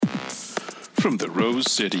From the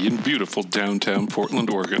Rose City in beautiful downtown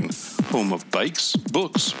Portland, Oregon, home of bikes,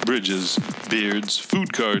 books, bridges, beards,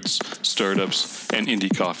 food carts, startups, and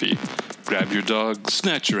indie coffee. Grab your dog,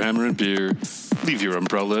 snatch your hammer and beer, leave your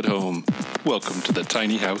umbrella at home. Welcome to the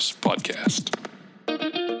Tiny House Podcast.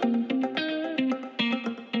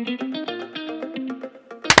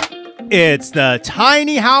 It's the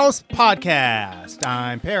Tiny House Podcast.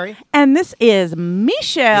 I'm Perry. And this is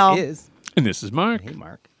Michelle. It is. And this is Mark. Hey,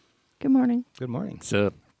 Mark. Good morning. Good morning. What's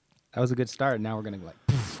up? That was a good start. Now we're going to go like...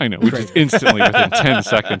 I know. We just instantly, within 10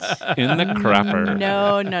 seconds, in the crapper.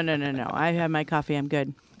 No. I have my coffee. I'm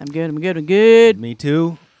good. I'm good. Me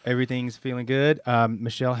too. Everything's feeling good.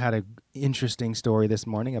 Michelle had an interesting story this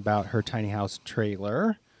morning about her tiny house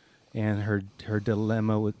trailer and her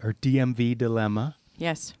dilemma, with her DMV dilemma.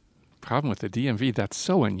 Yes. Problem with the DMV, that's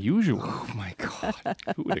so unusual. Oh, my God.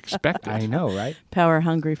 Who would expect it? I know, right? Power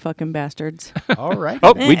hungry fucking bastards. All right.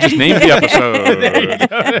 Oh, we just named the episode.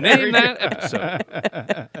 Name that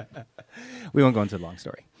episode. We won't go into the long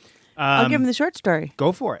story. I'll give them the short story.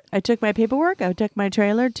 Go for it. I took my paperwork. I took my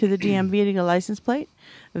trailer to the DMV to get a license plate.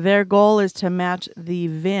 Their goal is to match the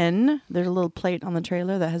VIN. There's a little plate on the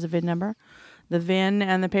trailer that has a VIN number. The VIN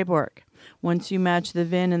and the paperwork. Once you match the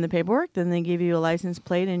VIN and the paperwork, then they give you a license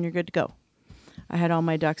plate and you're good to go. I had all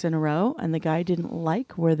my ducks in a row, and the guy didn't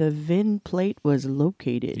like where the VIN plate was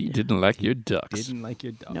located. He didn't like your ducks. Didn't like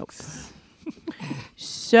your ducks. Nope.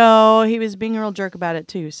 So he was being a real jerk about it,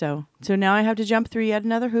 too. So now I have to jump through yet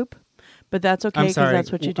another hoop, but that's okay because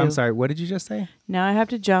that's what you do. I'm sorry. What did you just say? Now I have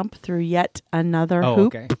to jump through yet another Oh,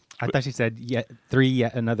 hoop. okay. I thought she said yet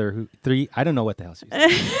another hoop. Three. I don't know what the hell she said.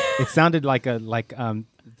 It sounded like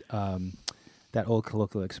that old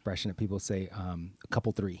colloquial expression that people say, a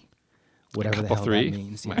couple three, whatever the hell three? that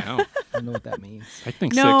means. Wow. I don't know what that means. I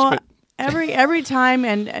think No, 6, but every time,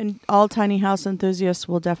 and all tiny house enthusiasts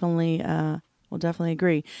will definitely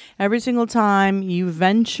agree. Every single time you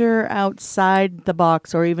venture outside the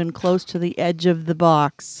box or even close to the edge of the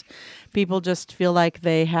box, people just feel like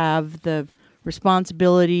they have the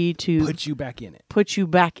responsibility to Put you back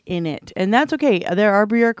in it. And that's okay. There are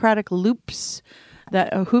bureaucratic loops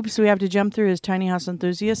hoops we have to jump through as tiny house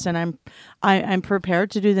enthusiasts, and I'm prepared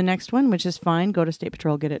to do the next one, which is fine. Go to State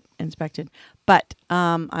Patrol, get it inspected. But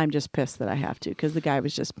I'm just pissed that I have to because the guy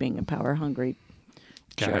was just being a power hungry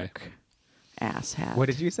jerk. Asshat. What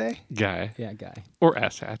did you say? guy. Yeah, guy. Or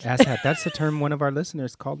asshat. Asshat. That's the term one of our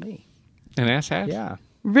listeners called me. An asshat? Yeah.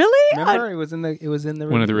 Really? Remember, it was in the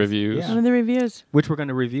One of the reviews. Yeah. One of the reviews. Which we're going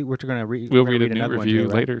to review. We'll read a new another one review too,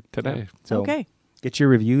 right? later today. Yeah. So Okay. Get your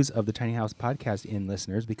reviews of the Tiny House Podcast in,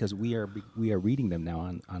 listeners, because we are reading them now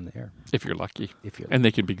on the air. If you're lucky. If you're And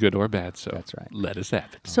they can be good or bad, so That's right. let us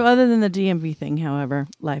have it. So other than the DMV thing, however,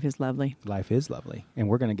 life is lovely. Life is lovely, and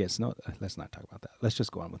we're going to get snow. Let's not talk about that. Let's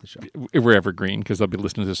just go on with the show. We're evergreen because they'll be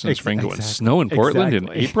listening to this in the spring going, Exactly. snow in Portland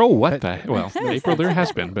Exactly. in April? What the? Well, in April there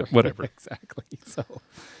has been, but whatever. Exactly.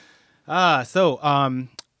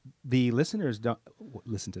 The listeners don't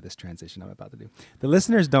listen to this transition I'm about to do. The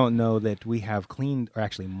listeners don't know that we have cleaned, or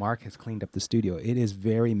actually Mark has cleaned up the studio. It is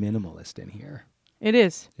very minimalist in here. It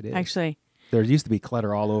is. It is. Actually. There used to be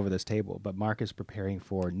clutter all over this table, but Mark is preparing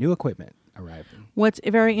for new equipment arriving. What's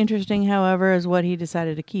very interesting, however, is what he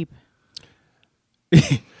decided to keep.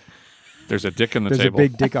 There's a dick on the There's table. a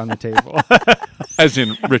big dick on the table. As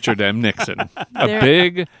in Richard M. Nixon. A There-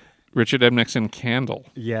 big Richard M. Nixon candle.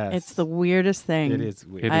 Yes. It's the weirdest thing. It is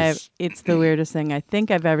weird. It is. It's the weirdest thing I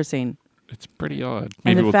think I've ever seen. It's pretty odd.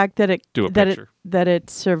 And the we'll fact that it do a that picture. it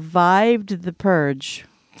survived the purge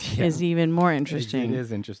Yeah. is even more interesting. It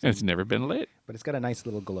is interesting. And it's never been lit. But it's got a nice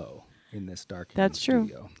little glow in this dark That's true.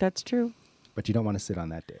 studio. That's true. But you don't want to sit on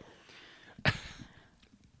that day.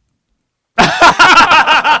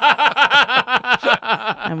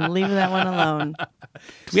 I'm leaving that one alone.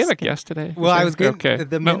 Do we have a guest today? Well, I was getting okay.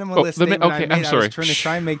 the No. minimalist statement okay, I made. I'm sorry. I was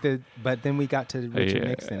trying to make but then we got to Richard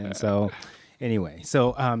Nixon, and so anyway,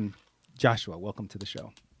 Joshua, welcome to the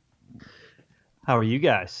show. How are you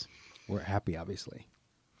guys? We're happy, obviously.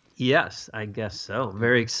 Yes, I guess so.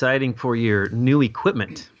 Very exciting for your new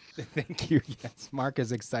equipment. Thank you. Yes, Mark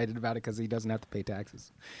is excited about it because he doesn't have to pay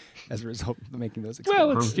taxes as a result of making those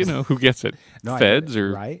Well, expenses. it's, who gets it? No, I get Feds it.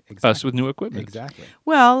 or Right? us Exactly. with new equipment? Exactly.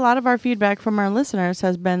 Well, a lot of our feedback from our listeners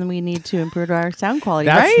has been we need to improve our sound quality,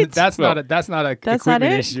 That's right? that's Well, not a that's not equipment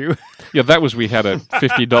it? issue. Yeah, that was we had a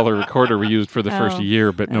 $50 recorder we used for the first Oh,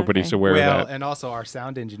 year, but nobody's okay. aware Well, of that. and also our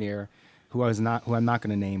sound engineer, who I'm not going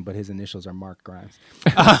to name, but his initials are Mark Grimes.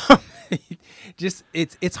 Just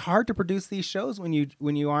it's hard to produce these shows when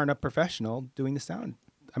you aren't a professional doing the sound.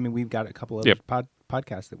 I mean, we've got a couple of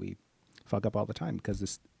podcasts that we fuck up all the time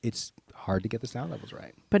because it's hard to get the sound levels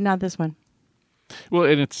right. But not this one. Well,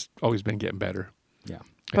 and it's always been getting better. Yeah.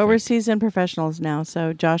 But we're seasoned professionals now,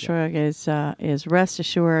 so Joshua is rest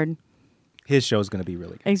assured. His show is going to be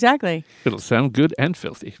really good. Exactly. It'll sound good and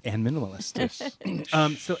filthy. And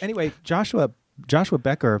minimalist. So anyway, Joshua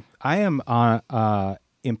Becker, I am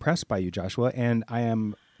impressed by you, Joshua, and I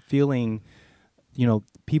am feeling,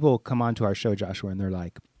 people come onto our show, Joshua, and they're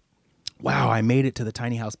like, wow, I made it to the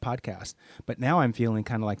Tiny House podcast. But now I'm feeling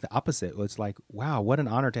kind of like the opposite. It's like, wow, what an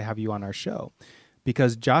honor to have you on our show.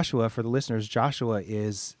 Because Joshua, for the listeners, Joshua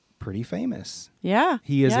is pretty famous. Yeah.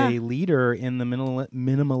 He is a leader in the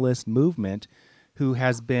minimalist movement who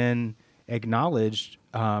has been acknowledged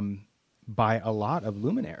by a lot of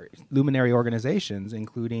luminary organizations,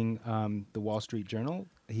 including the Wall Street Journal.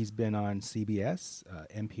 He's been on CBS,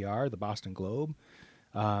 NPR, the Boston Globe.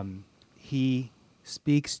 He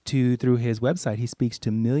speaks through his website, he speaks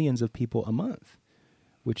to millions of people a month,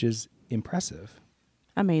 which is impressive.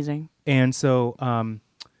 Amazing. And so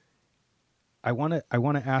I want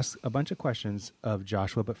to ask a bunch of questions of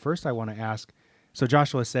Joshua, but first I want to ask, so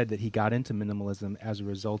Joshua said that he got into minimalism as a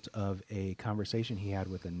result of a conversation he had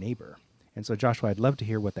with a neighbor. And so Joshua, I'd love to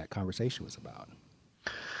hear what that conversation was about.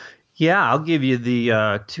 Yeah, I'll give you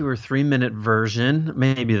the 2 or 3 minute version,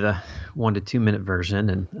 maybe the 1 to 2 minute version,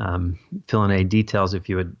 and fill in any details if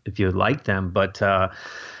you would like them. But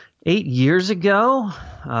 8 years ago,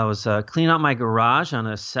 I was cleaning out my garage on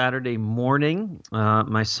a Saturday morning.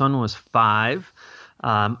 My son was 5.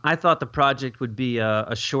 I thought the project would be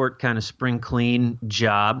a short kind of spring clean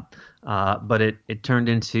job, but it turned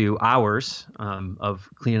into hours of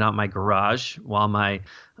cleaning out my garage while my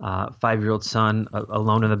 5-year-old son,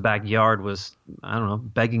 alone in the backyard, was,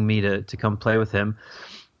 begging me to come play with him.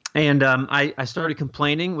 And I started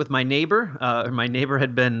complaining with my neighbor. My neighbor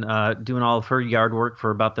had been doing all of her yard work for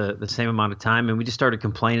about the same amount of time, and we just started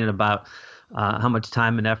complaining about how much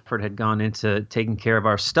time and effort had gone into taking care of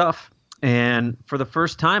our stuff. And for the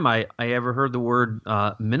first time I ever heard the word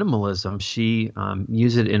minimalism, she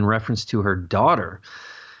used it in reference to her daughter.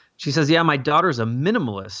 She says, yeah, my daughter's a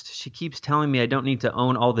minimalist. She keeps telling me I don't need to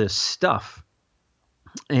own all this stuff.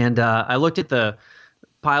 And I looked at the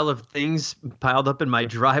pile of things piled up in my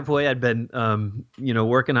driveway I'd been,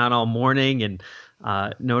 working on all morning, and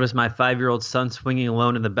noticed my 5-year-old son swinging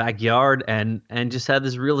alone in the backyard, and just had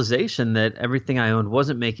this realization that everything I owned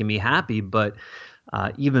wasn't making me happy, but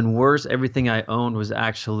even worse, everything I owned was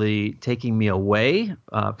actually taking me away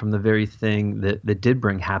from the very thing that did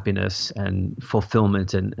bring happiness and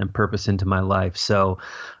fulfillment and purpose into my life. So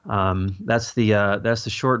that's the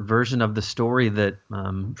short version of the story that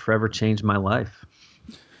forever changed my life.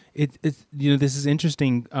 It's this is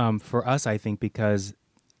interesting for us, I think, because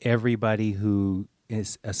everybody who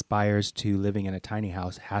aspires to living in a tiny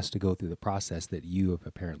house has to go through the process that you have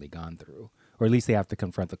apparently gone through, or at least they have to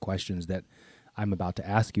confront the questions that I'm about to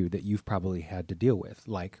ask you that you've probably had to deal with.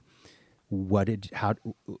 Like, what did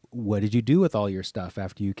you do with all your stuff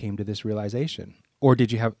after you came to this realization? Or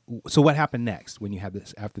did you have, so what happened next when you had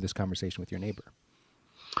this, after this conversation with your neighbor?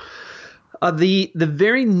 The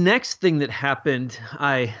very next thing that happened,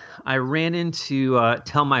 I ran in to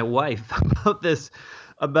tell my wife about this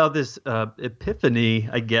epiphany,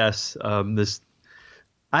 I guess. It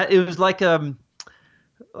was like a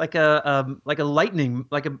lightning,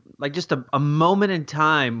 like just a moment in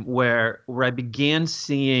time where I began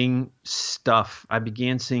seeing stuff. I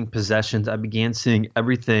began seeing possessions. I began seeing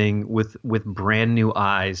everything with brand new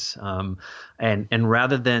eyes. And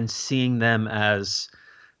rather than seeing them as,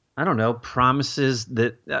 promises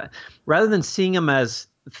that, rather than seeing them as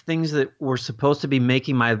things that were supposed to be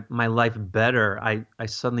making my life better, I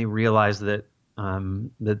suddenly realized that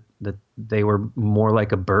that they were more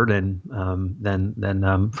like a burden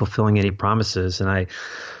than fulfilling any promises. And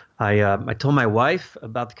I told my wife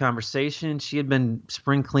about the conversation. She had been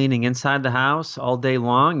spring cleaning inside the house all day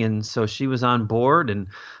long, and so she was on board. And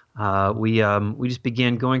we just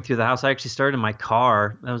began going through the house. I actually started in my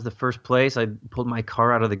car. That was the first place. I pulled my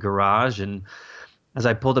car out of the garage, and as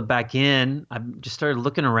I pulled it back in, I just started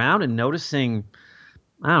looking around and noticing,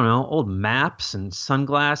 old maps and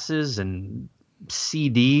sunglasses and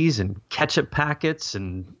CDs and ketchup packets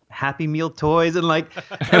and Happy Meal toys and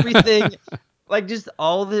everything, just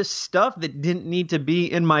all this stuff that didn't need to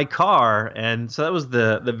be in my car. And so that was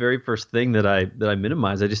the very first thing that I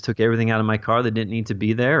minimized. I just took everything out of my car that didn't need to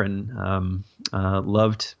be there, and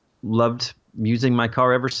loved using my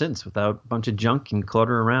car ever since without a bunch of junk and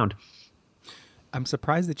clutter around. I'm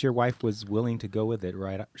surprised that your wife was willing to go with it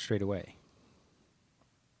straight away.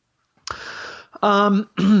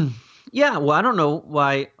 Yeah, well, I don't know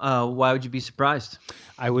why. Why would you be surprised?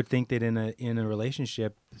 I would think that in a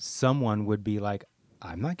relationship, someone would be like,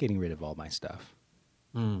 "I'm not getting rid of all my stuff."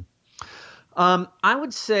 I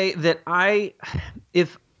would say that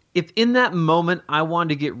if in that moment I wanted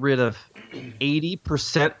to get rid of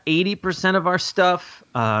 80% of our stuff,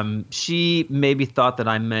 she maybe thought that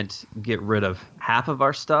I meant get rid of half of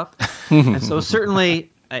our stuff. And so certainly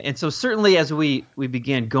as we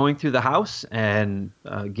began going through the house and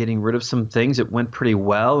getting rid of some things, it went pretty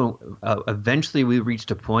well. Eventually we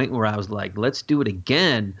reached a point where I was like, let's do it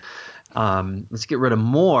again. Let's get rid of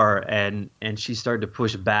more. And she started to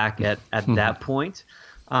push back at that point.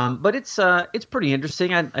 But it's pretty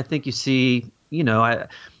interesting. I think you see,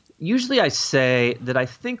 usually I say that I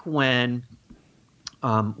think when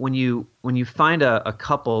you find a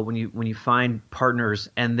couple, when you find partners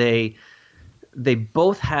and they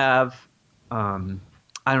both have, I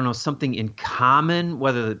don't know, something in common,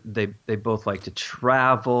 whether they both like to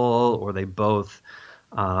travel or they both,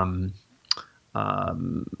 they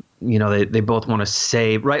both want to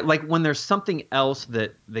save, right? Like when there's something else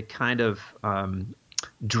that kind of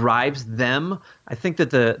drives them, I think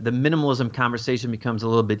that the minimalism conversation becomes a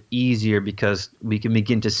little bit easier because we can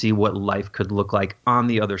begin to see what life could look like on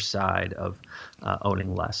the other side of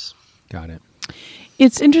owning less. Got it.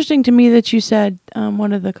 It's interesting to me that you said,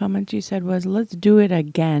 one of the comments you said was, let's do it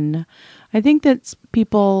again. I think that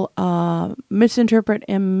people misinterpret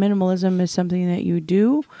minimalism as something that you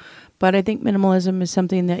do, but I think minimalism is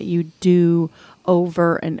something that you do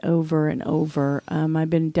over and over and over. I've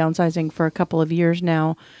been downsizing for a couple of years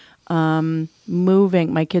now.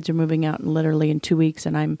 My kids are moving out literally in 2 weeks,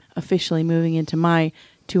 and I'm officially moving into my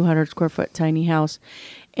 200 square foot tiny house.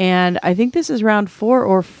 And I think this is round 4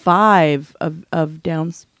 or 5 of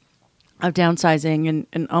downsizing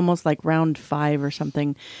and almost like round 5 or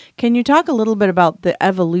something. Can you talk a little bit about the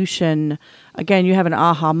evolution? Again, you have an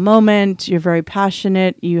aha moment, you're very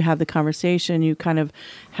passionate, you have the conversation, you kind of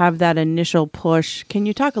have that initial push. Can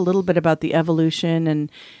you talk a little bit about the evolution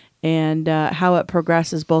and how it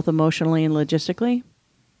progresses both emotionally and logistically?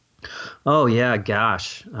 Oh yeah,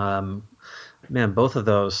 gosh. Man, both of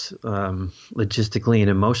those, logistically and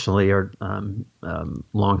emotionally, are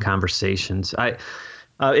long conversations.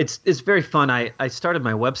 It's very fun. I started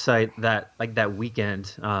my website that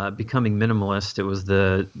weekend, becoming minimalist. It was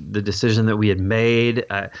the decision that we had made.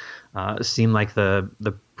 It seemed like the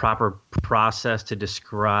proper process to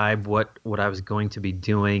describe what I was going to be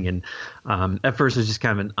doing. And at first it was just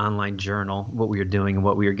kind of an online journal, what we were doing and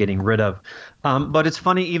what we were getting rid of. But it's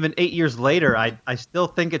funny, even 8 years later, I still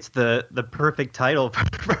think it's the perfect title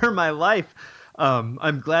for my life.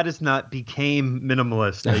 I'm glad it's not became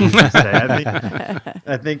minimalist, I used to say.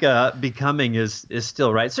 I think becoming is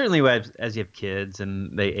still right. Certainly as you have kids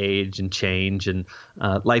and they age and change and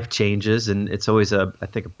life changes, and it's always I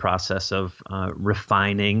think a process of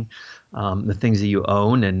refining the things that you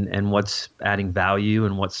own and what's adding value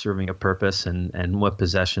and what's serving a purpose and what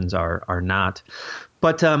possessions are not.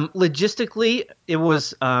 But logistically, it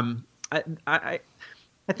was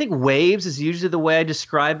I think waves is usually the way I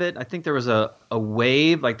describe it. I think there was a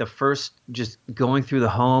wave, like the first just going through the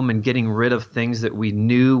home and getting rid of things that we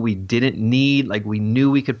knew we didn't need, like we knew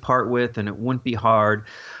we could part with and it wouldn't be hard,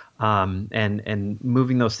 and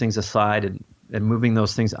moving those things aside and moving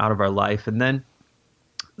those things out of our life. And then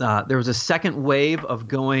there was a second wave of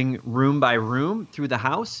going room by room through the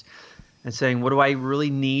house and saying, what do I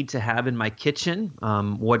really need to have in my kitchen?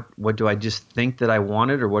 What do I just think that I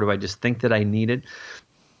wanted, or what do I just think that I needed?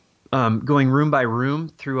 Going room by room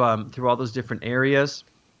through all those different areas,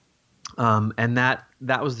 and that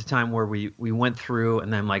was the time where we went through,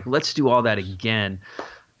 and then like, let's do all that again,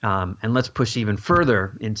 and let's push even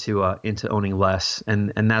further into owning less,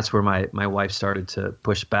 and that's where my wife started to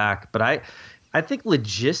push back. But I think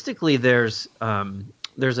logistically there's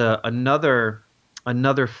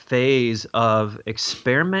another phase of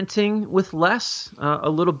experimenting with less a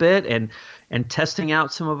little bit and testing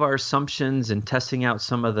out some of our assumptions and testing out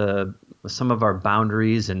some of our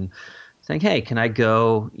boundaries and saying, hey, can I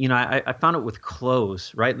go? I found it with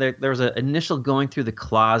clothes, right? There was an initial going through the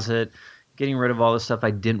closet, getting rid of all the stuff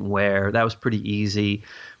I didn't wear. That was pretty easy.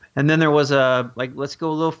 And then there was let's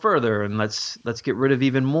go a little further and let's get rid of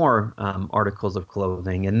even more articles of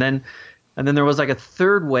clothing. And then there was like a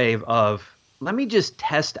third wave of, let me just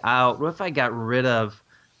test out, what if I got rid of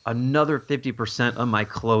another 50% of my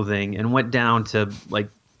clothing and went down to like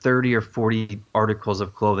 30 or 40 articles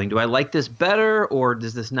of clothing? Do I like this better, or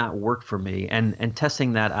does this not work for me? And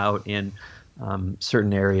testing that out in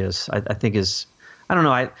certain areas, I think is, I don't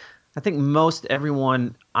know, I think most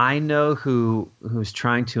everyone I know who's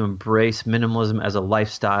trying to embrace minimalism as a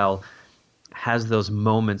lifestyle has those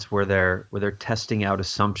moments where they're testing out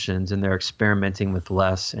assumptions and they're experimenting with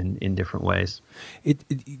less and in different ways.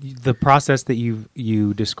 The process that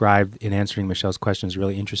you described in answering Michelle's question is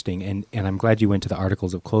really interesting, and I'm glad you went to the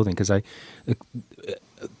articles of clothing, because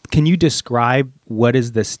can you describe what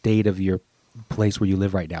is the state of your place where you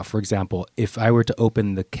live right now? For example, if I were to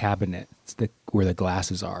open the cabinets where the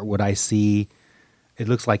glasses are, would I see? It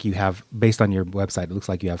looks like you have, based on your website, it looks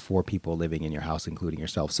like you have 4 people living in your house, including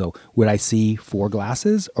yourself. So would I see 4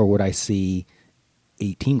 glasses, or would I see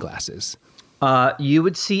 18 glasses? You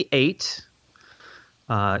would see 8.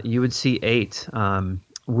 You would see 8.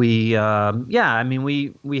 We have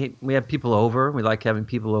people over. We like having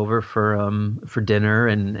people over for dinner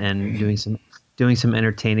and doing some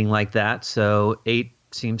entertaining like that. So 8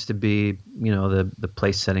 seems to be, the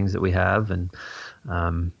place settings that we have, and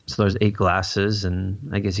so there's 8 glasses, and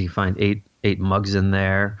I guess you can find eight mugs in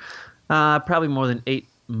there. Probably more than 8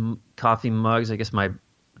 coffee mugs. I guess my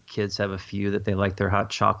kids have a few that they like their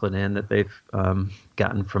hot chocolate in that they've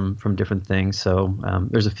gotten from different things. So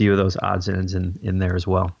there's a few of those odds and ends in there as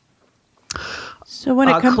well. So when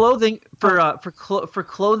it comes clothing for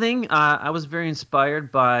clothing, I was very inspired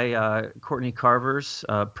by Courtney Carver's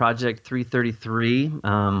Project 333,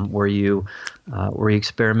 where you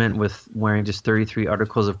experiment with wearing just 33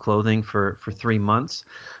 articles of clothing for 3 months.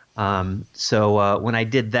 So when I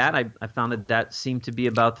did that, I found that seemed to be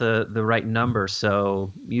about the right number.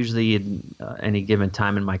 So usually at any given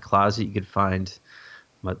time in my closet, you could find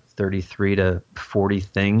about 33 to 40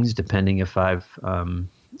 things, depending if I've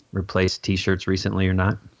replaced T-shirts recently or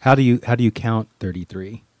not. How do you count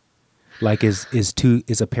 33? Like is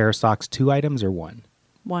a pair of socks 2 items or 1?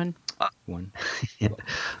 1. 1. Yeah.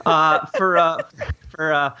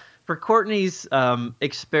 For Courtney's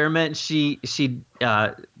experiment, she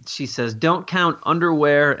says don't count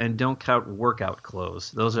underwear and don't count workout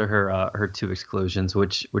clothes. Those are her 2 exclusions,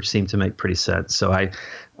 which seem to make pretty sense. So I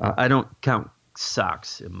don't count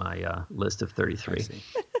socks in my list of 33.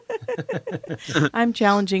 I'm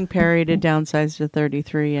challenging Perry to downsize to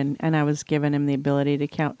 33, and I was giving him the ability to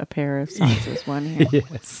count a pair of socks as 1. Yeah.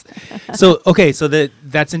 Yes. So okay, so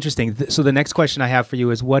that's interesting. So the next question I have for you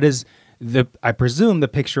is, what is I presume the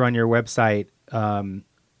picture on your website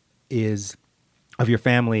is of your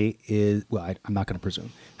family is, well, I'm not going to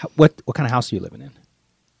presume. What kind of house are you living in?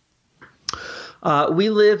 We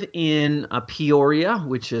live in Peoria,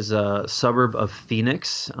 which is a suburb of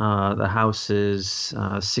Phoenix. The house is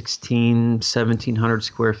 1,700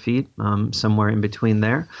 square feet, somewhere in between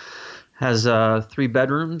there. Has 3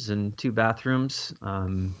 bedrooms and 2 bathrooms.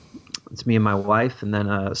 It's me and my wife, and then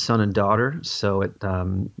a son and daughter. So it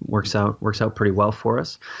works out pretty well for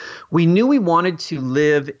us. We knew we wanted to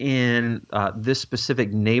live in this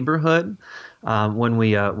specific neighborhood when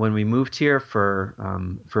we moved here for a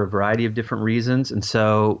variety of different reasons, and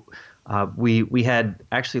so we had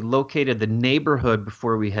actually located the neighborhood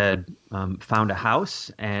before we had found a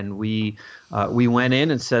house, and we went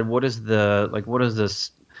in and said, what is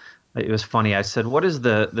this? It was funny. I said, what is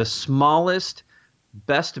the smallest,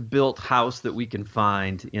 best built house that we can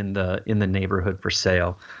find in the neighborhood for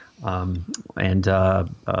sale, and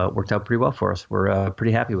worked out pretty well for us. We're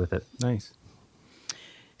pretty happy with it. Nice.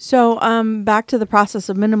 So back to the process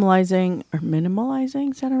of minimalizing,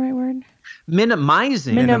 is that a right word?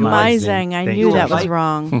 Minimizing. I knew that was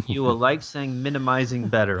wrong. You will like saying minimizing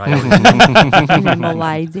better.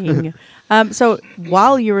 Minimalizing. So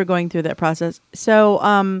while you were going through that process,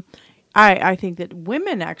 I think that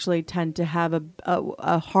women actually tend to have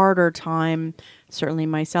a harder time, certainly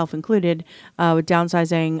myself included, with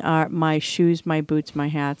downsizing my shoes, my boots, my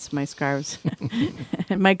hats, my scarves,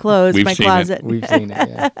 my clothes, my closet. We've seen it,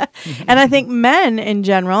 yeah. And I think men in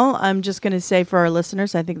general, I'm just going to say for our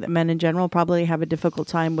listeners, I think that men in general probably have a difficult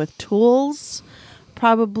time with tools,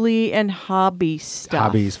 probably, and hobby stuff.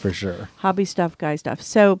 Hobbies for sure. Hobby stuff, guy stuff.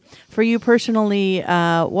 So for you personally,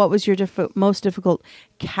 what was your most difficult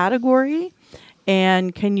category?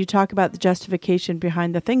 And can you talk about the justification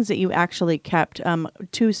behind the things that you actually kept?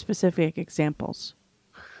 2 specific examples.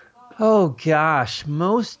 Oh, gosh.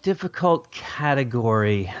 Most difficult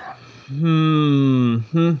category. The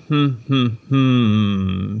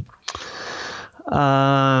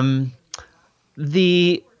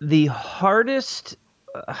hardest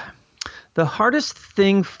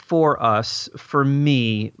thing for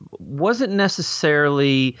me, wasn't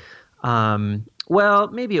necessarily, well,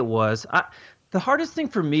 maybe it was. The hardest thing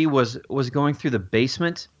for me was going through the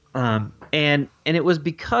basement, and it was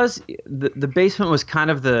because the basement was kind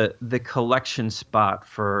of the collection spot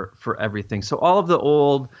for everything. So all of the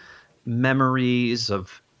old memories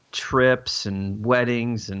of trips and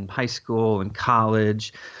weddings and high school and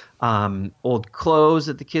college, old clothes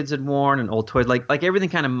that the kids had worn and old toys, like everything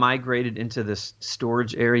kind of migrated into this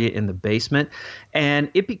storage area in the basement,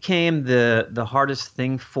 and it became the hardest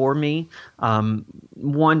thing for me.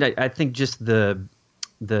 One, I think just the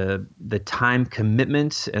time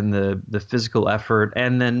commitment and the physical effort,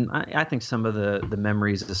 and then I think some of the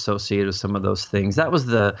memories associated with some of those things. That was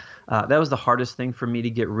the hardest thing for me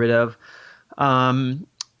to get rid of.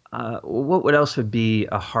 What else would be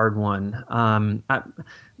a hard one?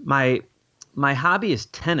 My hobby is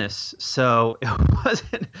tennis, so it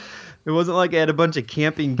wasn't like I had a bunch of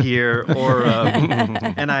camping gear or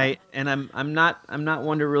I'm not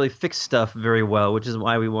one to really fix stuff very well, which is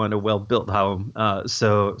why we wanted a well-built home.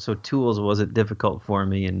 So tools wasn't difficult for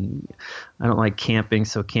me, and I don't like camping,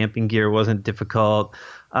 so camping gear wasn't difficult.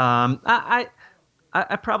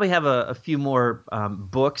 I probably have a few more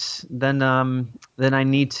books than I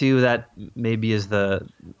need to. That maybe is the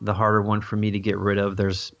harder one for me to get rid of.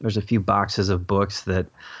 There's a few boxes of books that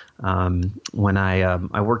when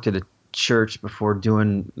I worked at a church before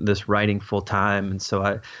doing this writing full time, and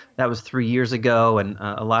so that was 3 years ago, and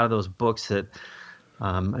a lot of those books that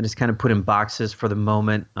I just kind of put in boxes for the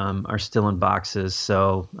moment are still in boxes.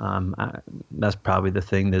 So that's probably the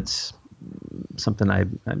thing that's something I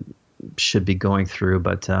should be going through,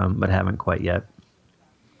 but haven't quite yet.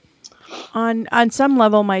 On some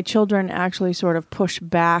level, my children actually sort of push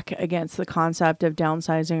back against the concept of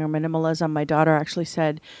downsizing or minimalism. My daughter actually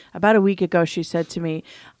said about a week ago, she said to me,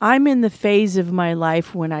 "I'm in the phase of my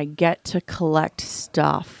life when I get to collect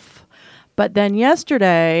stuff." But then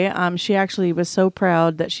yesterday, she actually was so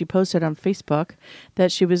proud that she posted on Facebook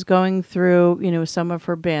that she was going through, some of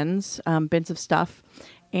her bins of stuff.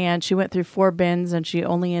 And she went through 4 bins, and she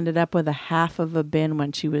only ended up with a half of a bin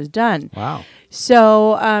when she was done. Wow.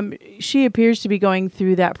 So she appears to be going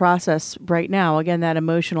through that process right now. Again, that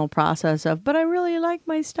emotional process of, but I really like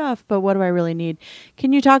my stuff, but what do I really need?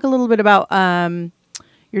 Can you talk a little bit about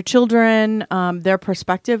your children, their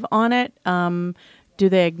perspective on it? Do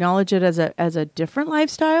they acknowledge it as a different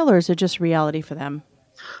lifestyle, or is it just reality for them?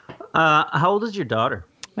 How old is your daughter?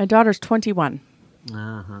 My daughter's 21.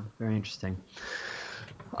 Very interesting.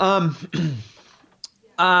 What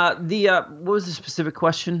was the specific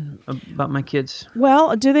question about my kids?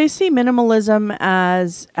 Well, do they see minimalism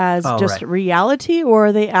as just reality, or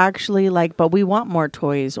are they actually like, but we want more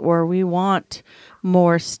toys, or we want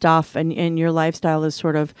more stuff, and your lifestyle is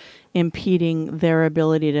sort of impeding their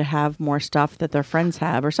ability to have more stuff that their friends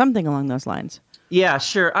have, or something along those lines? Yeah,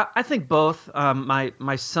 sure. I think both.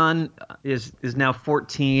 My son is now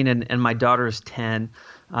 14, and my daughter is 10.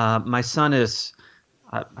 My son is,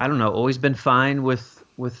 I don't know, always been fine with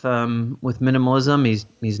minimalism.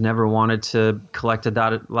 He's never wanted to collect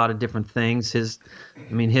a lot of different things. His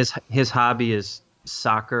hobby is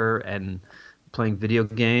soccer and playing video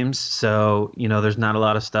games. So there's not a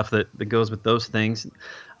lot of stuff that goes with those things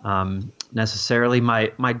necessarily.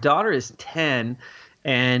 My daughter is 10,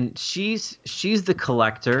 and she's the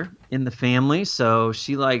collector in the family. So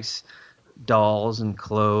she likes dolls and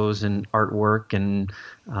clothes and artwork and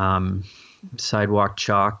sidewalk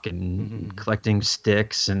chalk and collecting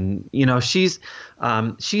sticks, and she's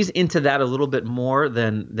into that a little bit more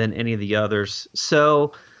than any of the others.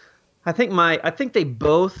 So I think they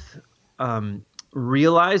both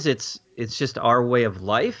realize it's just our way of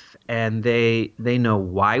life, and they know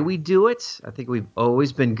why we do it. I think we've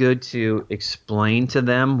always been good to explain to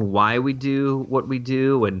them why we do what we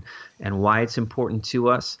do and why it's important to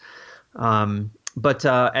us. But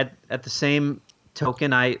at the same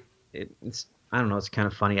token, I don't know. It's kind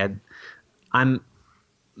of funny.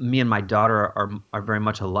 Me and my daughter are very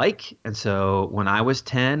much alike, and so when I was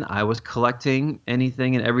 10, I was collecting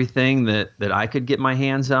anything and everything that I could get my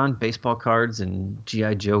hands on, baseball cards and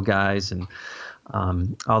G.I. Joe guys and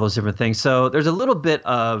all those different things. So there's a little bit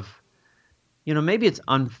of, maybe it's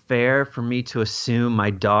unfair for me to assume my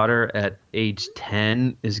daughter at age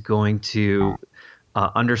 10 is going to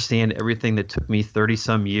understand everything that took me 30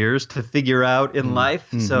 some years to figure out in life.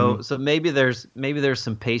 So maybe there's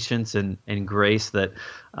some patience and grace that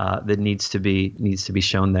needs to be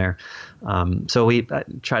shown there. So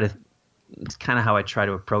it's kind of how I try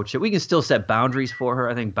to approach it. We can still set boundaries for her.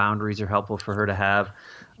 I think boundaries are helpful for her to have.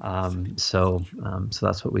 So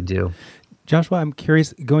that's what we do. Joshua, I'm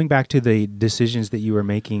curious, going back to the decisions that you were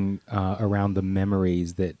making around the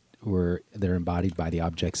memories that are embodied by the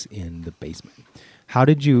objects in the basement. How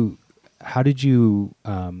did you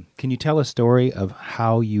can you tell a story of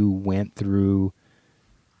how you went through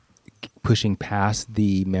pushing past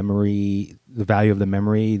the value of the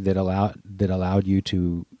memory that allowed you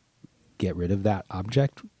to get rid of that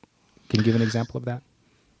object? Can you give an example of that?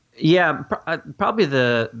 Yeah, probably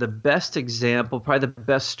the best example, probably the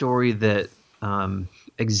best story that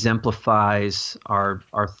exemplifies our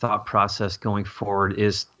thought process going forward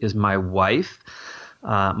is my wife.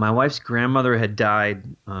 My wife's grandmother had died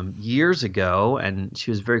years ago, and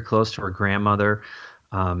she was very close to her grandmother.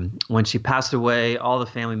 When she passed away, all the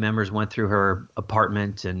family members went through her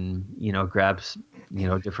apartment and grabbed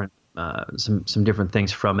different some different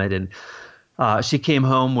things from it, and she came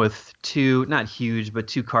home with two, not huge, but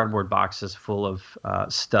two cardboard boxes full of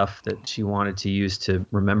stuff that she wanted to use to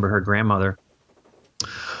remember her grandmother.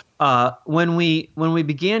 When we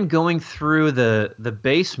began going through the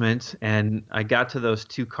basement, and I got to those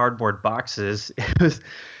two cardboard boxes,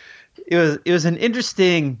 it was an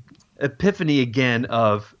interesting epiphany again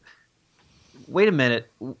of, wait a minute,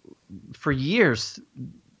 for years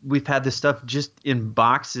we've had this stuff just in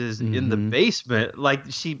boxes in the basement. Like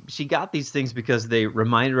she got these things because they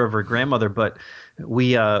remind her of her grandmother, but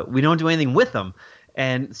we don't do anything with them.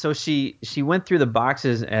 And so she went through the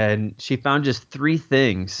boxes and she found just three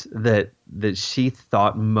things that she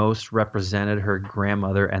thought most represented her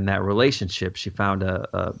grandmother and that relationship. She found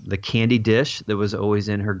the candy dish that was always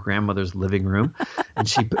in her grandmother's living room,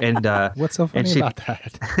 and What's so funny about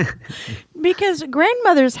that? Because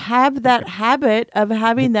grandmothers have that habit of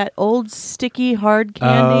having that old sticky hard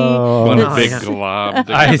candy. One that's- big glob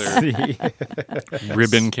I together. see.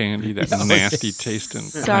 Ribbon candy, that nasty taste and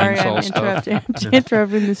Sorry, I'm pine salt stuff.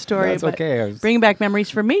 interrupting the story. That's but okay. Bringing back memories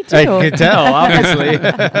for me too. I could tell, obviously.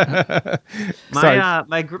 Sorry.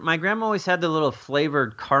 My grandma always had the little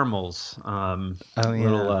flavored caramels. Little,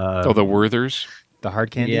 The Werthers. The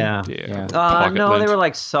hard candy? Yeah. Yeah. no, Pocket they were lint.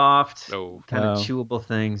 like soft, Oh. kind of Oh. chewable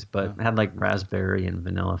things, but had like raspberry and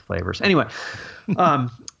vanilla flavors. Anyway,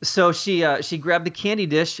 so she grabbed the candy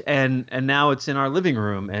dish, and now it's in our living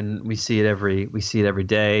room, and we see it every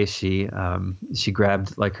day. She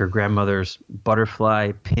grabbed like her grandmother's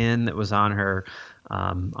butterfly pin that was on her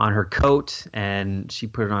coat, and she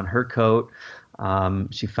put it on her coat.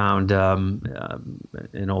 She found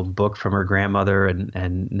an old book from her grandmother,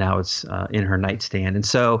 and now it's in her nightstand. And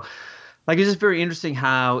so, like, it's just very interesting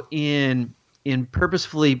how in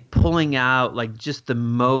purposefully pulling out like just the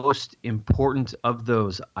most important of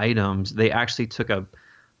those items, they actually took a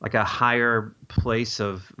higher place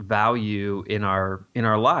of value in our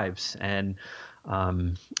lives. And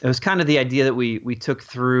it was kind of the idea that we took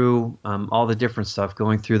through all the different stuff,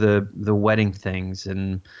 going through the wedding things,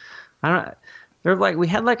 and I don't. They're like, we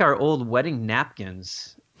had like our old wedding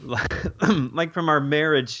napkins, like from our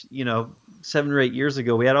marriage, 7 or 8 years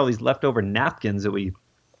ago. We had all these leftover napkins that we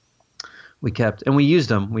kept, and we used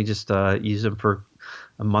them. We just used them for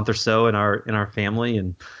a month or so in our family,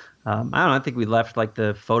 and I don't know. I think we left like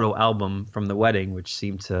the photo album from the wedding, which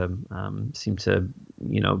seemed to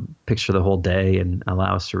picture the whole day and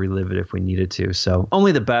allow us to relive it if we needed to. So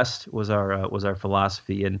only the best was our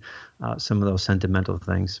philosophy, and some of those sentimental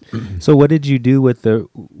things. So what did you do with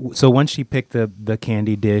so once she picked the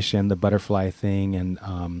candy dish and the butterfly thing, and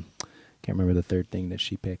can't remember the third thing that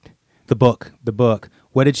she picked. The book.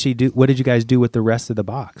 What did she do? What did you guys do with the rest of the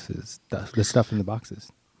boxes? The stuff in the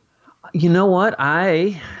boxes? You know what?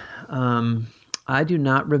 I do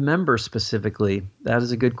not remember specifically. That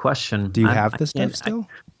is a good question. Do you have the stuff still?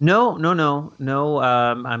 No.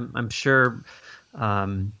 I'm sure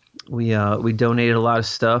we donated a lot of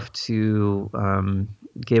stuff to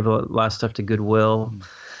gave a lot of stuff to Goodwill.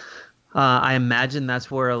 I imagine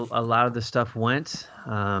that's where a lot of the stuff went.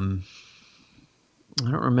 I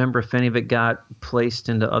don't remember if any of it got placed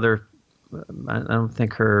into other. I don't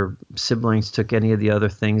think her siblings took any of the other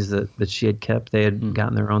things that she had kept. They had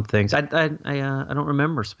gotten their own things. I don't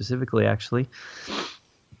remember specifically, actually.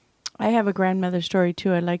 I have a grandmother story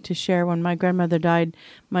too. I'd like to share. When my grandmother died,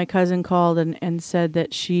 my cousin called and said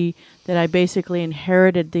that I basically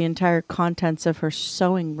inherited the entire contents of her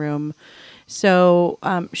sewing room. So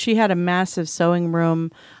she had a massive sewing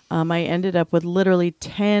room. I ended up with literally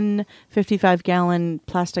 10 55-gallon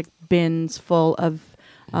plastic bins full of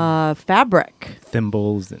fabric.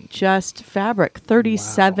 Thimbles and Just fabric.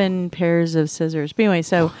 37 pairs of scissors. But anyway,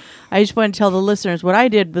 so I just want to tell the listeners what I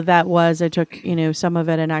did with that was I took, some of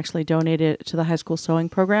it and actually donated it to the high school sewing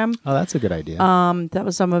program. Oh, that's a good idea. That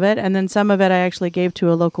was some of it. And then some of it I actually gave to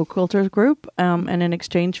a local quilters group. And in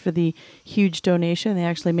exchange for the huge donation, they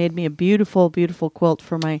actually made me a beautiful, beautiful quilt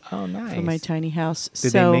for my tiny house.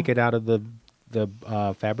 Did they make it out of the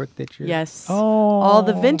fabric that you're... Yes. Oh. All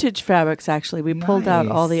the vintage fabrics, actually. We pulled out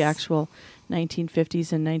all the Nice. actual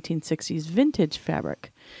 1950s and 1960s vintage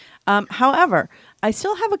fabric. However, I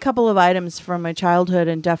still have a couple of items from my childhood,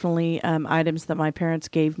 and definitely items that my parents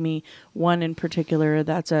gave me. One in particular,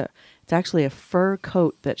 it's actually a fur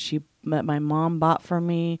coat that my mom bought for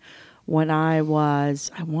me when I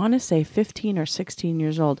was, I want to say 15 or 16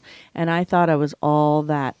 years old, and I thought I was all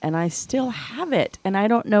that, and I still have it, and I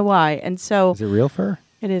don't know why. And so, Is it real fur?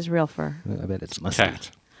 it is real fur. I bet it's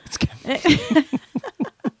Cat. It's cat.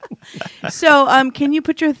 So, can you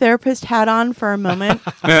put your therapist hat on for a moment?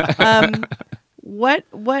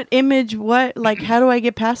 What image? How do I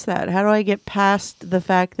get past that? How do I get past the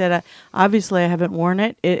fact that obviously I haven't worn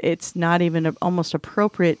it? It's not even almost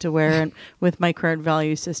appropriate to wear it with my current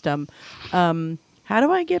value system. How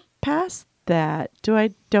do I get past that? Do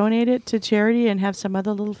I donate it to charity and have some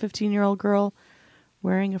other little 15-year-old girl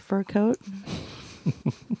wearing a fur coat?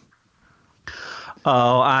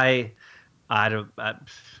 Oh, I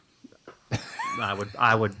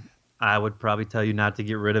would probably tell you not to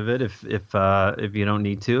get rid of it if you don't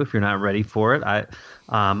need to, if you're not ready for it.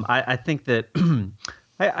 I think that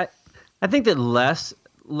I think that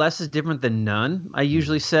less is different than none, I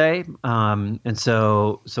usually say. And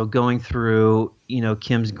so going through,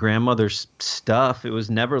 Kim's grandmother's stuff, it was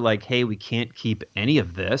never like, hey, we can't keep any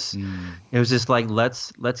of this. It was just like,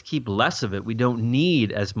 let's keep less of it. We don't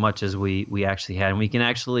need as much as we actually had, and we can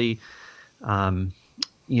actually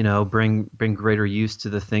bring greater use to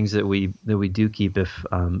the things that we do keep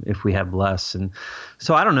if we have less. And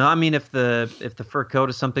so I don't know. I mean, if the fur coat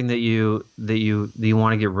is something that you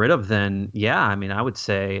want to get rid of, then yeah. I mean, I would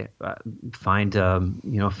say find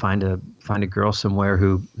a girl somewhere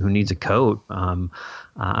who needs a coat. I'm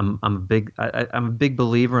a big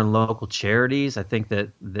believer in local charities. I think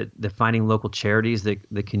that finding local charities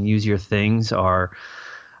that can use your things are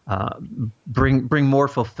bring more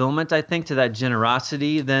fulfillment, I think, to that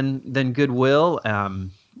generosity than goodwill.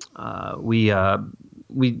 We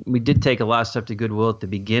did take a lot of stuff to Goodwill at the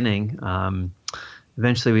beginning.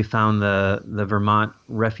 Eventually, we found the Vermont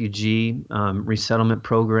refugee resettlement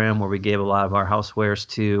program where we gave a lot of our housewares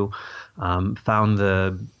to. Found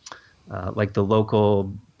the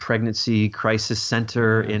local pregnancy crisis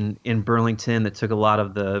center in Burlington that took a lot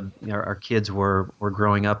of our kids were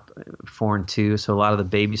growing up 4 and 2, so a lot of the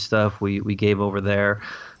baby stuff we gave over there.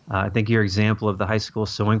 I think your example of the high school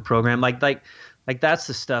sewing program, like that's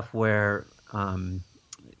the stuff where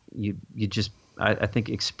you just I think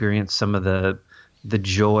experience some of the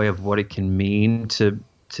joy of what it can mean to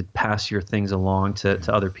pass your things along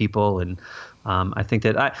to other people. And I think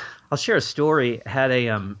that I'll share a story. Had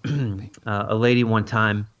a lady one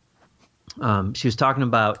time. She was talking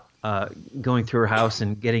about going through her house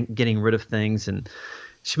and getting rid of things, and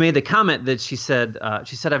she made the comment that she said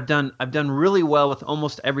I've done really well with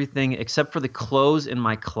almost everything except for the clothes in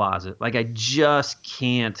my closet. Like, I just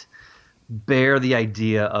can't bear the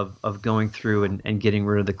idea of going through and getting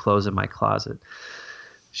rid of the clothes in my closet.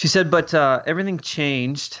 She said, but everything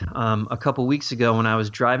changed a couple weeks ago when I was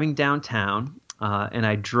driving downtown, and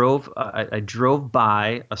I drove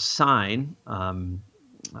by a sign.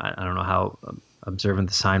 I don't know how observant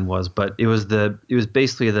the sign was, but it was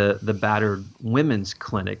basically the battered women's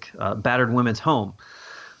clinic, battered women's home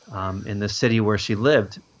in the city where she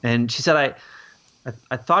lived. And she said,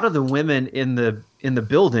 I thought of the women in the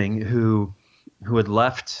building who had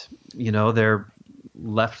left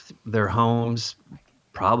their homes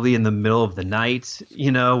probably in the middle of the night,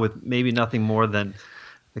 with maybe nothing more than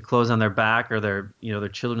the clothes on their back or their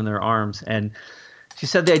children in their arms. And she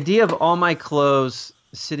said the idea of all my clothes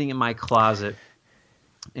sitting in my closet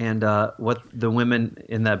and what the women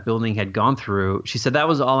in that building had gone through, she said that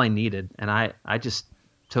was all I needed. And I just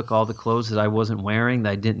took all the clothes that I wasn't wearing, that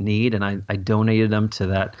I didn't need, and I donated them to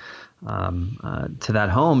that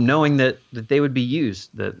home, knowing that they would be used,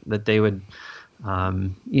 that they would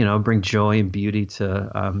bring joy and beauty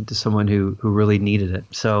to someone who really needed it.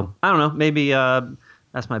 So I don't know, maybe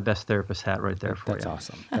that's my best therapist hat right there for you. That's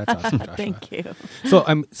awesome. That's awesome, Joshua. Thank you.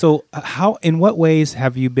 So how, in what ways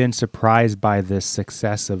have you been surprised by the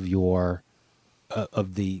success of your,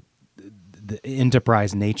 of the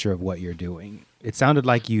enterprise nature of what you're doing? It sounded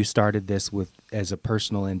like you started this as a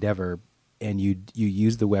personal endeavor, and you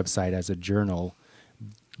used the website as a journal,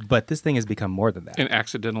 but this thing has become more than that. An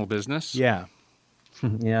accidental business? Yeah.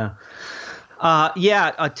 Yeah.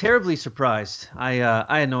 Terribly surprised. I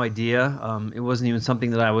had no idea. It wasn't even something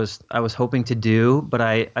that I was hoping to do, but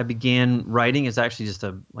I began writing. It's actually just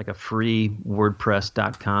a free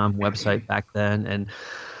WordPress.com website back then, and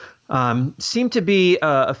seemed to be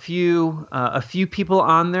a few people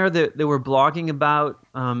on there that were blogging about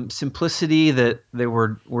simplicity, that they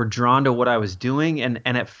were drawn to what I was doing, and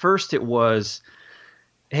at first it was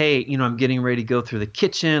hey, I'm getting ready to go through the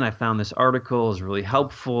kitchen. I found this article is really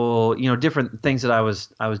helpful. Different things that I was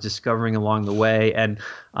discovering along the way, and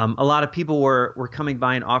a lot of people were coming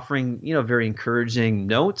by and offering very encouraging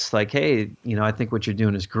notes, like, hey, I think what you're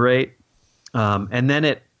doing is great. And then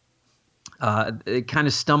it kind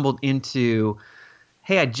of stumbled into,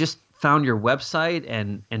 hey, I just found your website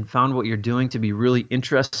and found what you're doing to be really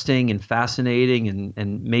interesting and fascinating,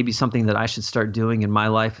 and maybe something that I should start doing in my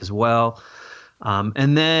life as well.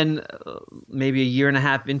 And then maybe a year and a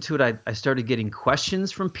half into it, I started getting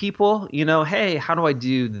questions from people, hey, how do I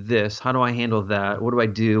do this? How do I handle that? What do I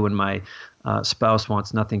do when my spouse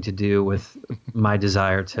wants nothing to do with my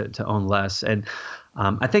desire to own less? And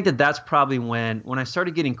I think that's probably when I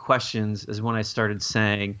started getting questions is when I started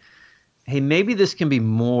saying, hey, maybe this can be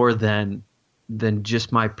more than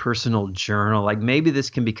just my personal journal. Like maybe this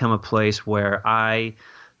can become a place where I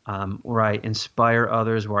inspire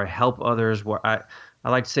others, where I help others, where I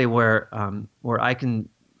like to say where I can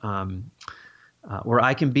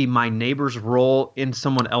be my neighbor's role in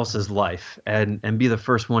someone else's life and be the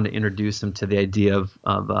first one to introduce them to the idea of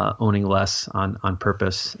owning less on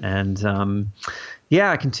purpose. And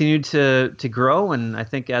I continued to grow, and I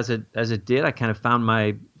think as it did, I kind of found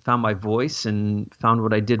my voice and found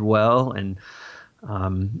what I did well, and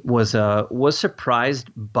was surprised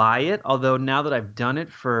by it. Although now that I've done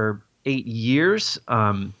it for 8 years,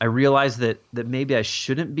 I realized that maybe I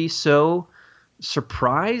shouldn't be so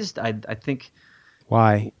surprised. I think.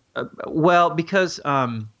 Why? Well, because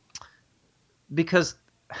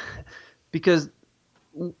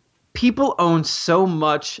people own so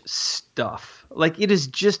much stuff. Like it is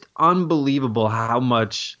just unbelievable how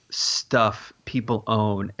much stuff people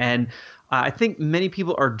own. And I think many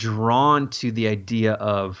people are drawn to the idea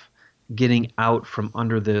of getting out from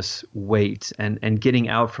under this weight and getting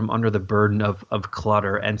out from under the burden of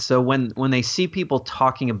clutter. And so when they see people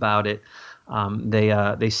talking about it,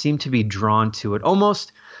 they seem to be drawn to it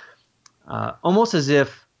almost as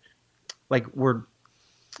if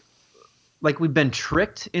we've been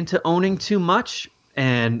tricked into owning too much.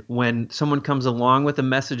 And when someone comes along with a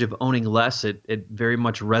message of owning less, it very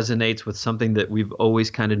much resonates with something that we've always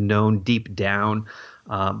kind of known deep down,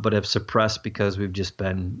 but have suppressed because we've just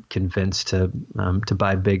been convinced to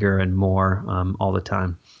buy bigger and more all the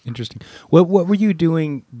time. Interesting. What were you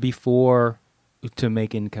doing before to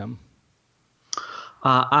make income?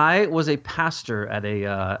 I was a pastor at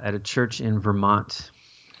a church in Vermont.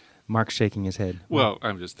 Mark's shaking his head. Well,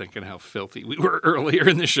 I'm just thinking how filthy we were earlier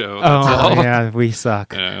in the show. Oh, yeah, we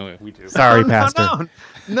suck. We do. Sorry, Pastor.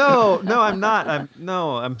 No, I'm not. I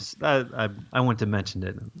want to mention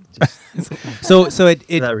it. So it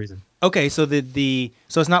for that reason. Okay, so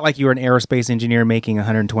so it's not like you were an aerospace engineer making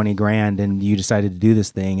 $120,000 and you decided to do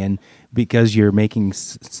this thing, and because you're making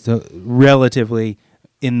so relatively,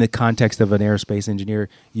 in the context of an aerospace engineer,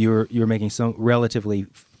 you're making so relatively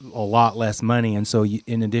a lot less money, and so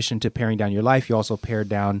in addition to paring down your life, you also pared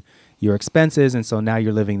down your expenses, and so now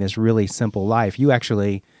you're living this really simple life. You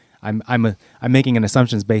actually, I'm making an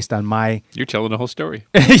assumptions based on my. You're telling the whole story.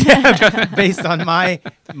 Yeah, based on my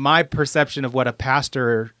perception of what a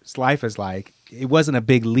pastor's life is like. It wasn't a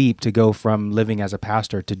big leap to go from living as a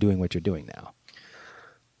pastor to doing what you're doing now.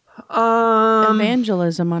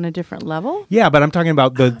 Evangelism on a different level. Yeah, but I'm talking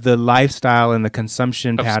about the lifestyle and the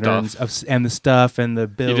consumption patterns and the stuff and the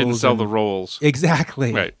bills. You didn't sell the rolls.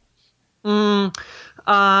 Exactly. Right.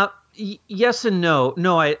 Yes and no.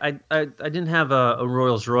 No, I didn't have a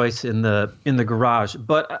Rolls Royce in the garage,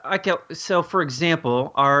 but so for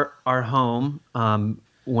example, our home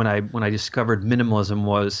when I discovered minimalism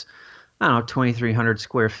was, I don't know, 2,300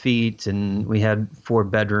 square feet, and we had 4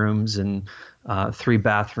 bedrooms and 3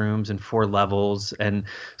 bathrooms and 4 levels, and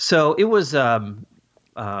so it was. Hang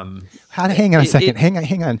on a second.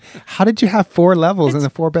 Hang on. How did you have 4 levels in a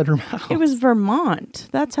 4-bedroom house? It was Vermont.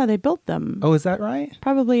 That's how they built them. Oh, is that right?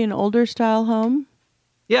 Probably an older style home.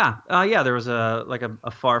 Yeah. There was a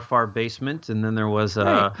far basement, and then there was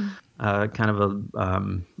kind of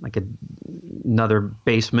another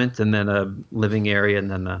basement, and then a living area,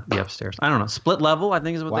 and then the upstairs. I don't know, split level, I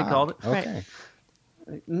think is what they called it. Okay. Right.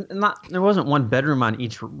 There wasn't 1 bedroom on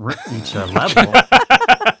each level.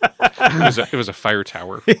 It was a fire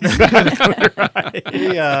tower. The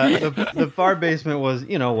far basement was,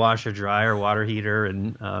 washer, dryer, water heater,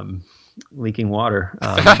 and leaking water.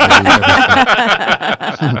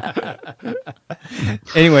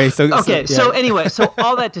 Anyway, so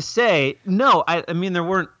all that to say, no, I mean there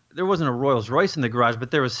wasn't a Rolls Royce in the garage,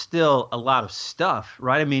 but there was still a lot of stuff,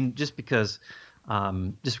 right? I mean, just because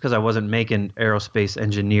I wasn't making aerospace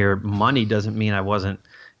engineer money doesn't mean I wasn't,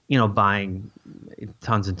 buying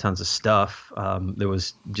tons and tons of stuff that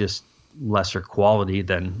was just lesser quality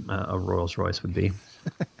than a Rolls Royce would be.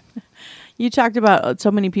 You talked about so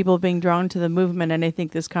many people being drawn to the movement, and I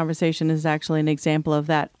think this conversation is actually an example of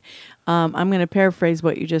that. I'm going to paraphrase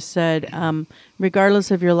what you just said. Regardless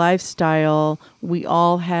of your lifestyle, we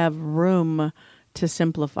all have room to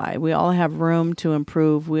simplify. We all have room to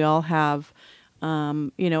improve. We all have,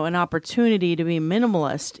 an opportunity to be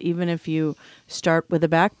minimalist, even if you start with a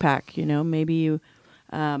backpack. Maybe you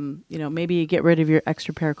maybe you get rid of your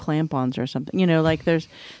extra pair of clamp-ons or something.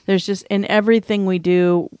 There's just in everything we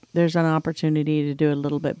do, there's an opportunity to do it a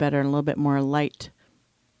little bit better and a little bit more light.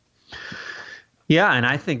 Yeah, and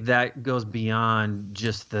I think that goes beyond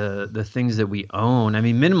just the things that we own. I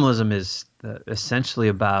mean, minimalism is essentially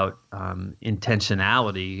about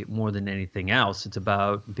intentionality more than anything else. It's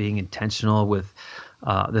about being intentional with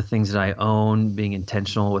the things that I own, being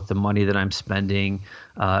intentional with the money that I'm spending,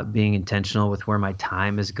 being intentional with where my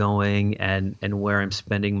time is going and where I'm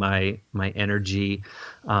spending my energy,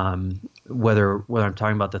 whether I'm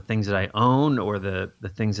talking about the things that I own or the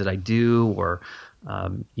things that I do or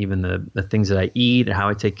even the things that I eat and how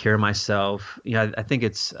I take care of myself. I think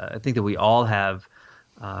that we all have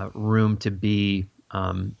room to be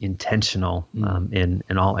intentional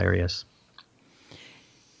in all areas.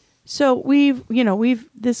 So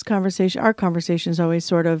our conversations always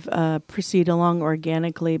sort of proceed along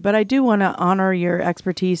organically, but I do want to honor your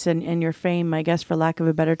expertise and your fame, I guess, for lack of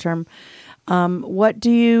a better term.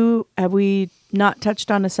 Have we not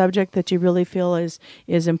touched on a subject that you really feel is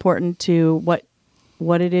important to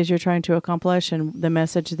what it is you're trying to accomplish and the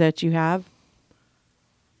message that you have?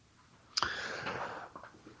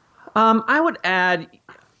 I would add,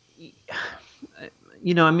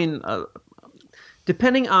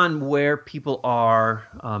 depending on where people are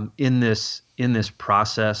in this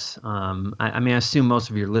process, I assume most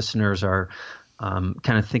of your listeners are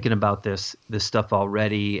kind of thinking about this stuff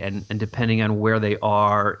already, and depending on where they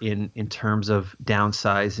are in terms of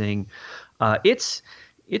downsizing, it's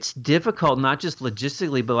difficult, not just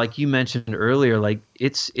logistically, but like you mentioned earlier, like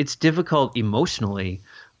it's difficult emotionally.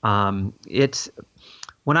 It's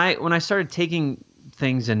when I started taking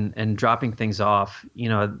things and dropping things off,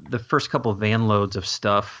 the first couple of van loads of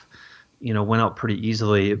stuff, went out pretty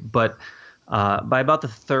easily. But by about the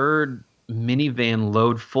third minivan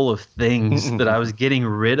load full of things that I was getting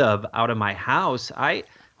rid of out of my house, I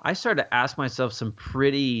started to ask myself some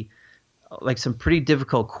pretty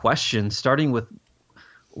difficult questions, starting with,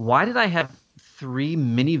 why did I have 3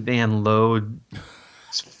 minivan loads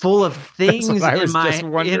full of things in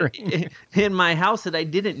my house that I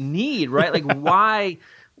didn't need, right? Like why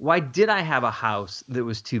did I have a house that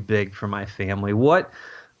was too big for my family? What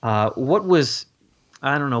was,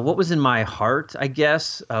 I don't know, what was in my heart, I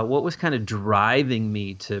guess? What was kind of driving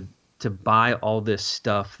me to buy all this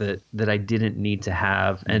stuff that I didn't need to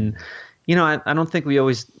have? And I don't think we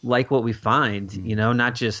always like what we find,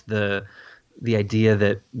 not just the idea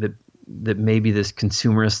that maybe this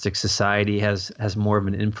consumeristic society has more of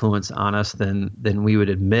an influence on us than we would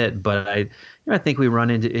admit. But I think we run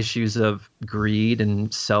into issues of greed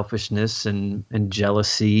and selfishness and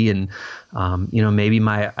jealousy, and maybe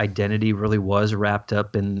my identity really was wrapped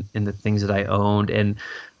up in the things that I owned, and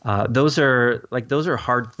those are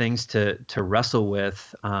hard things to wrestle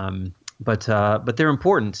with. But they're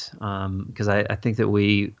important because I think that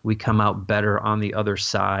we come out better on the other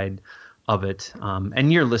side of it,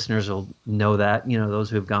 and your listeners will know that. Those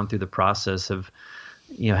who have gone through the process have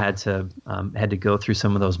had to go through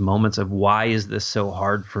some of those moments of, why is this so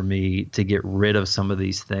hard for me to get rid of some of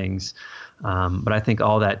these things? But I think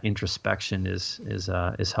all that introspection is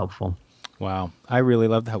helpful. Wow, I really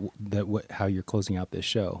love how you're closing out this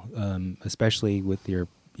show, especially with your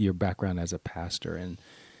background as a pastor, and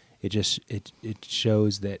it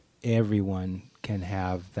shows that everyone can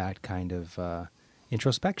have that kind of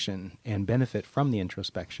introspection and benefit from the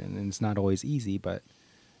introspection. And it's not always easy, but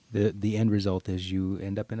the end result is you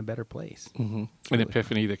end up in a better place. Mm-hmm. An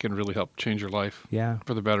epiphany that can really help change your life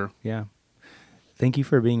for the better. Yeah. Thank you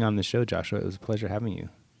for being on the show, Joshua. It was a pleasure having you.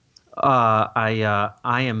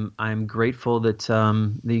 I'm grateful that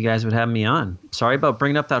you guys would have me on. Sorry about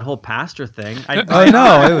bringing up that whole pastor thing.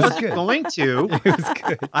 No, it was good. Going to. It was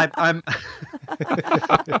good.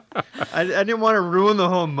 I didn't want to ruin the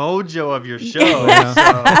whole mojo of your show. So.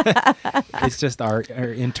 It's just our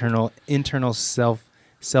internal self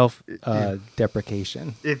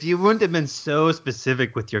deprecation. If you wouldn't have been so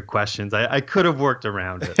specific with your questions, I could have worked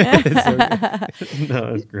around it.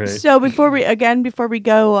 No, it's great. So before we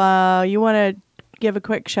go, you want to give a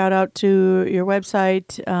quick shout out to your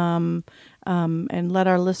website and let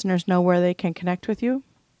our listeners know where they can connect with you?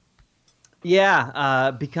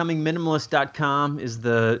 becomingminimalist.com is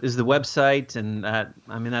the website, and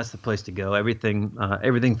that's the place to go.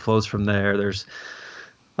 Everything flows from there. There's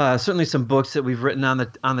certainly some books that we've written on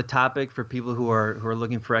the topic for people who are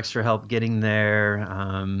looking for extra help getting there.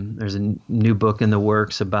 There's a new book in the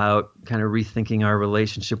works about kind of rethinking our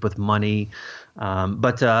relationship with money,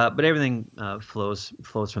 but everything flows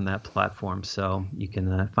from that platform. So you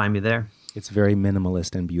can find me there. It's very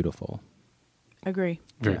minimalist and beautiful. Agree.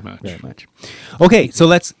 Very much. Okay, so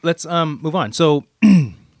let's move on. So,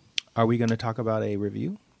 are we going to talk about a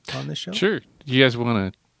review on this show? Sure. Do you guys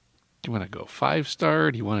want to go 5-star?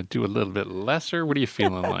 Do you want to do a little bit lesser? What are you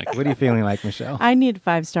feeling like? What are you feeling like, Michelle? I need a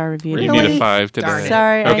 5-star review. You need a 5 today. Darn it.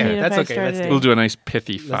 Sorry, Okay, I need a that's 5-star okay. today. We'll do a nice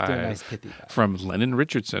pithy Let's 5 do a nice pithy 5. from Lennon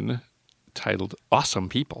Richardson, titled "Awesome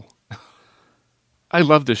People." I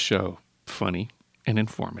love this show. Funny and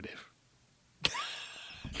informative.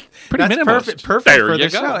 Pretty That's minimalist. perfect There for you the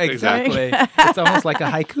go. show. Exactly. It's almost like a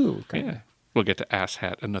haiku. Yeah. We'll get to ass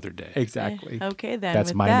hat another day. Exactly. Okay, then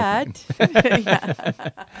That's with my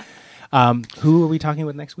that. Who are we talking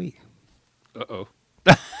with next week? Uh-oh.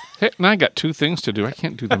 Hey, now I got 2 things to do. I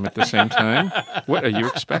can't do them at the same time. What are you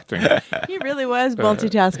expecting? He really was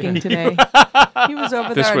multitasking today. He was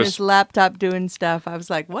over there on his laptop doing stuff. I was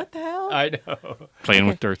like, what the hell? I know. Playing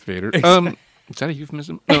with Darth Vader. Is that a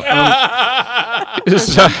euphemism? No,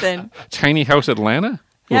 is something. Tiny House Atlanta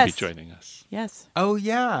will be Yes. joining us. Yes. Oh,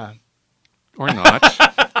 yeah. Or not.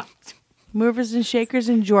 Movers and Shakers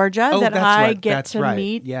in Georgia Oh, that that's I right. get That's to right.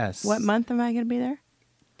 meet. Yes. What month am I going to be there?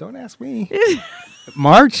 Don't ask me.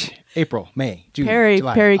 March, April, May, June, Perry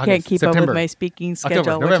July, can't August, keep September. up with my speaking schedule,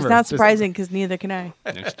 October, which November, is not December. surprising because neither can I.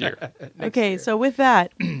 Next year. Okay, so with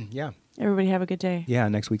that, Yeah. everybody have a good day. Yeah,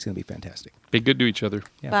 next week's going to be fantastic. Be good to each other.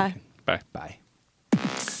 Yeah, Bye. Bye. Bye.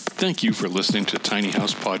 Thank you for listening to Tiny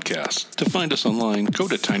House Podcast. To find us online, go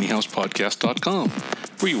to tinyhousepodcast.com,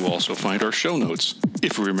 where you will also find our show notes,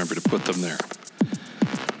 if we remember to put them there.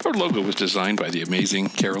 Our logo was designed by the amazing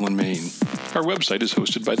Carolyn Main. Our website is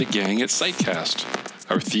hosted by the gang at Sitecast.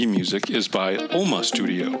 Our theme music is by Oma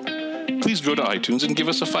Studio. Please go to iTunes and give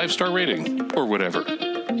us a 5-star rating, or whatever,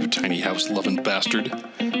 you tiny house loving bastard.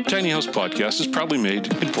 Tiny House Podcast is proudly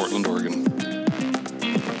made in Portland, Oregon.